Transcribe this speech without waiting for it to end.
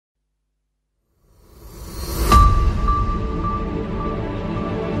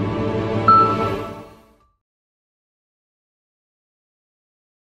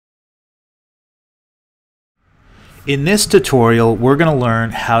In this tutorial, we're going to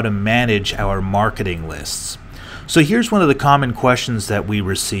learn how to manage our marketing lists. So here's one of the common questions that we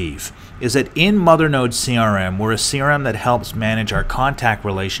receive, is that in Mothernode CRM, we're a CRM that helps manage our contact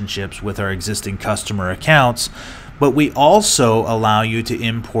relationships with our existing customer accounts, but we also allow you to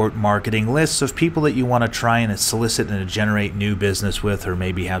import marketing lists of people that you want to try and solicit and generate new business with, or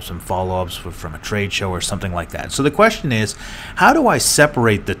maybe have some follow-ups from a trade show or something like that. So the question is, how do I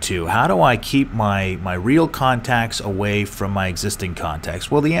separate the two? How do I keep my real contacts away from my existing contacts?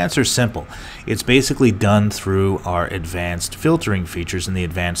 Well, the answer is simple. It's basically done through our advanced filtering features and the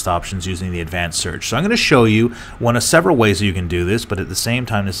advanced options using the advanced search. So I'm going to show you one of several ways that you can do this, but at the same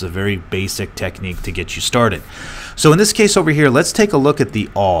time, this is a very basic technique to get you started. So in this case over here, let's take a look at the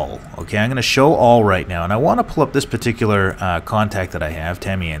all. Okay, I'm going to show all right now, and I want to pull up this particular contact that I have,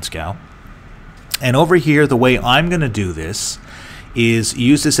 Tammy Anscow. And over here, the way I'm going to do this is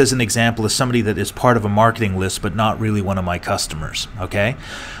use this as an example of somebody that is part of a marketing list, but not really one of my customers. Okay,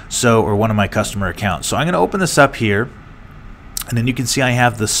 so or one of my customer accounts. So I'm going to open this up here, and then you can see I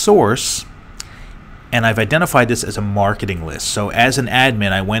have the source. And I've identified this as a marketing list. So as an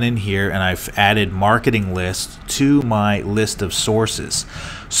admin, I went in here and I've added marketing lists to my list of sources.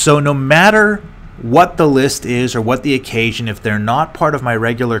 So no matter what the list is or what the occasion, if they're not part of my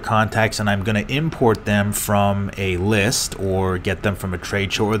regular contacts and I'm going to import them from a list or get them from a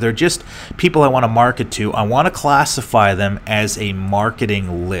trade show, or they're just people I want to market to, I want to classify them as a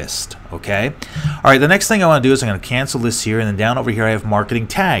marketing list. Okay. All right. The next thing I want to do is I'm going to cancel this here, and then down over here I have marketing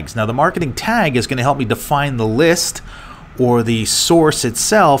tags. Now the marketing tag is going to help me define the list or the source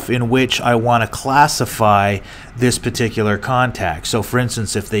itself in which I want to classify this particular contact. So for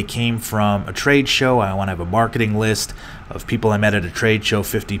instance, if they came from a trade show, I want to have a marketing list of people I met at a trade show,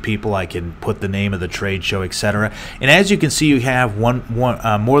 50 people. I can put the name of the trade show, etc. And as you can see, you have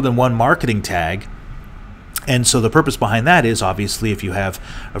more than one marketing tag. And so the purpose behind that is, obviously, if you have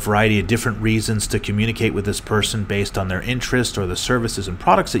a variety of different reasons to communicate with this person based on their interest or the services and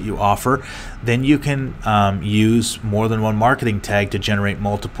products that you offer, then you can use more than one marketing tag to generate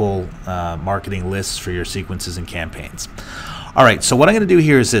multiple marketing lists for your sequences and campaigns. All right, so what I'm going to do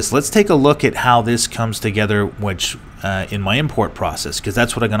here is this. Let's take a look at how this comes together, which in my import process, because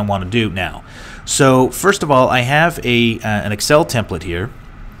that's what I'm going to want to do now. So first of all, I have an Excel template here.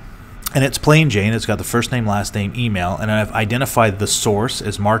 And it's plain Jane. It's got the first name, last name, email, and I've identified the source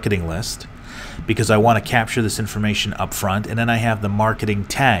as marketing list because I want to capture this information up front, and then I have the marketing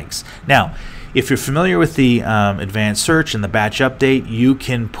tags. Now, if you're familiar with the advanced search and the batch update, you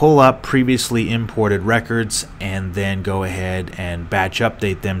can pull up previously imported records and then go ahead and batch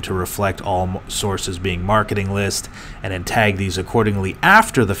update them to reflect all sources being marketing list, and then tag these accordingly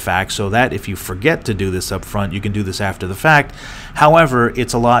after the fact, so that if you forget to do this up front, you can do this after the fact. However,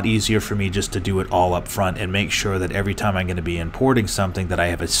 it's a lot easier for me just to do it all up front and make sure that every time I'm going to be importing something that I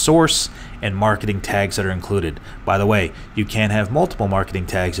have a source and marketing tags that are included. By the way, you can have multiple marketing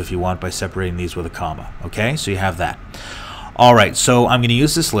tags if you want by separating these with a comma. Okay, so you have that. All right, so I'm going to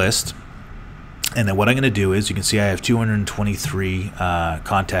use this list, and then what I'm going to do is, you can see I have 223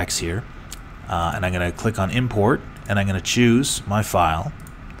 contacts here, and I'm going to click on import, and I'm going to choose my file,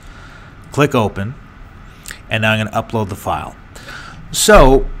 click open, and now I'm going to upload the file.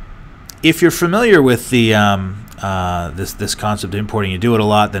 So if you're familiar with the this concept of importing, you do it a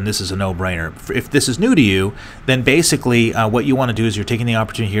lot, then this is a no-brainer. If this is new to you, then basically what you want to do is you're taking the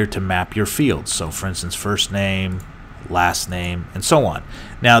opportunity here to map your fields. So for instance, first name, last name, and so on.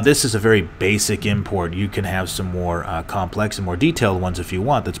 Now this is a very basic import. You can have some more complex and more detailed ones if you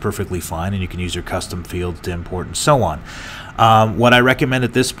want. That's perfectly fine, and you can use your custom fields to import and so on. What I recommend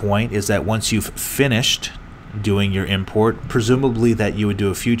at this point is that once you've finished doing your import, presumably that you would do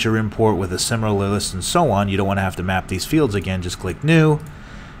a future import with a similar list and so on. You don't want to have to map these fields again. Just click new,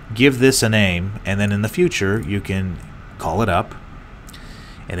 give this a name, and then in the future you can call it up,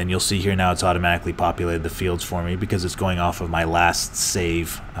 and then you'll see here now it's automatically populated the fields for me because it's going off of my last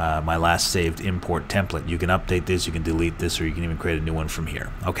saved import template. You can update this, you can delete this, or you can even create a new one from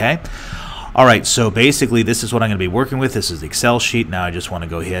here. Okay. All right, so basically this is what I'm going to be working with. This is the Excel sheet. Now I just want to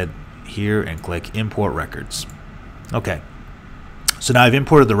go ahead here and click import records. Okay, so now I've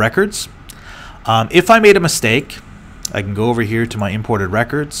imported the records. If I made a mistake, I can go over here to my imported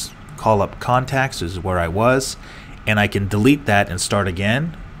records, call up contacts, this is where I was, and I can delete that and start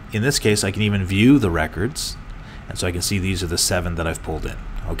again. In this case, I can even view the records, and so I can see these are the 7 that I've pulled in.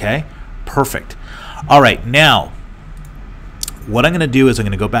 Okay, perfect. All right, now what I'm going to do is I'm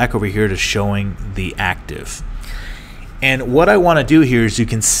going to go back over here to showing the active. And what I want to do here is, you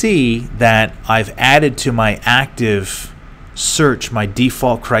can see that I've added to my active search, my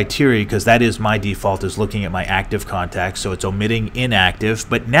default criteria, because that is my default, is looking at my active contacts, so it's omitting inactive.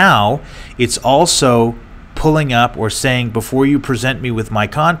 But now it's also pulling up or saying, before you present me with my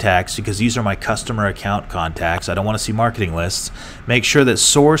contacts, because these are my customer account contacts, I don't want to see marketing lists, make sure that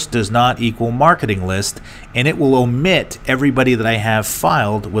source does not equal marketing list, and it will omit everybody that I have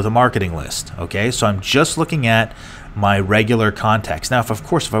filed with a marketing list. Okay, so I'm just looking at my regular contacts. Now, of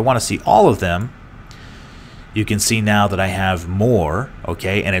course, if I want to see all of them, you can see now that I have more,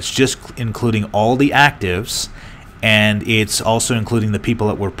 okay, and it's just including all the actives, and it's also including the people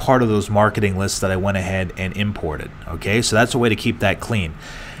that were part of those marketing lists that I went ahead and imported. Okay, so that's a way to keep that clean.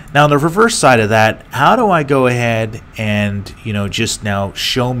 Now, on the reverse side of that, how do I go ahead and, just now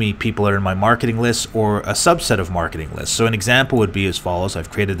show me people that are in my marketing list or a subset of marketing lists? So an example would be as follows. I've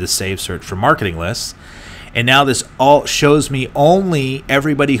created this save search for marketing lists, and now this all shows me only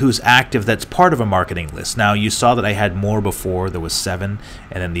everybody who's active that's part of a marketing list. Now, you saw that I had more before. There was 7,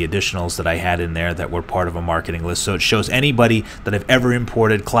 and then the additionals that I had in there that were part of a marketing list. So it shows anybody that I've ever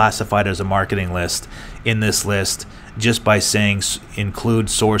imported classified as a marketing list in this list just by saying include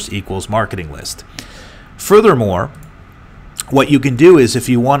source equals marketing list. Furthermore, what you can do is, if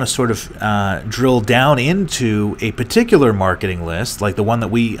you want to sort of drill down into a particular marketing list, like the one that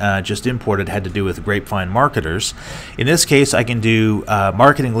we just imported had to do with grapevine marketers. In this case, I can do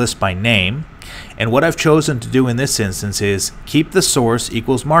marketing list by name. And what I've chosen to do in this instance is keep the source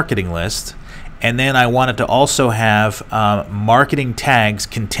equals marketing list. And then I want it to also have marketing tags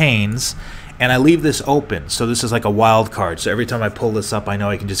contains, and I leave this open. So this is like a wild card. So every time I pull this up, I know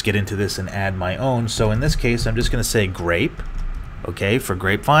I can just get into this and add my own. So in this case, I'm just going to say grape. Okay, for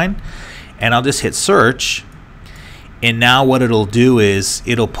grapevine, and I'll just hit search, and now what it'll do is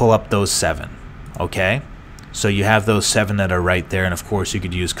it'll pull up those 7. Okay, so you have those 7 that are right there, and of course you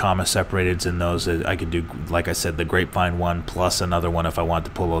could use comma separateds in those. I could do, like I said, the grapevine one plus another one if I want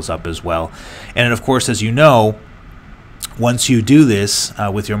to pull those up as well. And of course, as you know, once you do this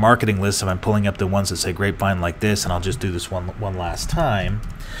with your marketing list, if I'm pulling up the ones that say grapevine like this, and I'll just do this one last time,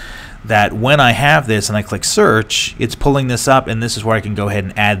 that when I have this and I click search, it's pulling this up, and this is where I can go ahead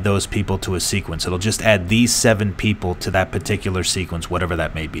and add those people to a sequence. It'll just add these 7 people to that particular sequence, whatever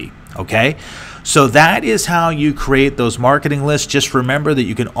that may be. Okay, so that is how you create those marketing lists. Just remember that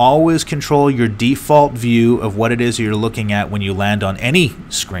you can always control your default view of what it is you're looking at when you land on any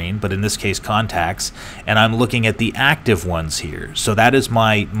screen, but in this case contacts, and I'm looking at the active ones here. So that is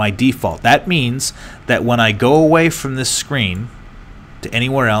my default. That means that when I go away from this screen to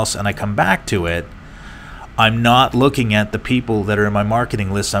anywhere else and I come back to it, I'm not looking at the people that are in my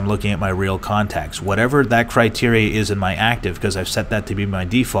marketing list. I'm looking at my real contacts. Whatever that criteria is in my active, because I've set that to be my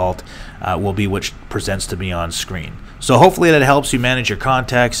default, will be which presents to me on screen. So hopefully that helps you manage your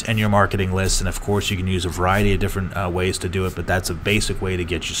contacts and your marketing lists. And of course, you can use a variety of different ways to do it, but that's a basic way to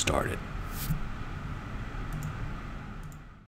get you started.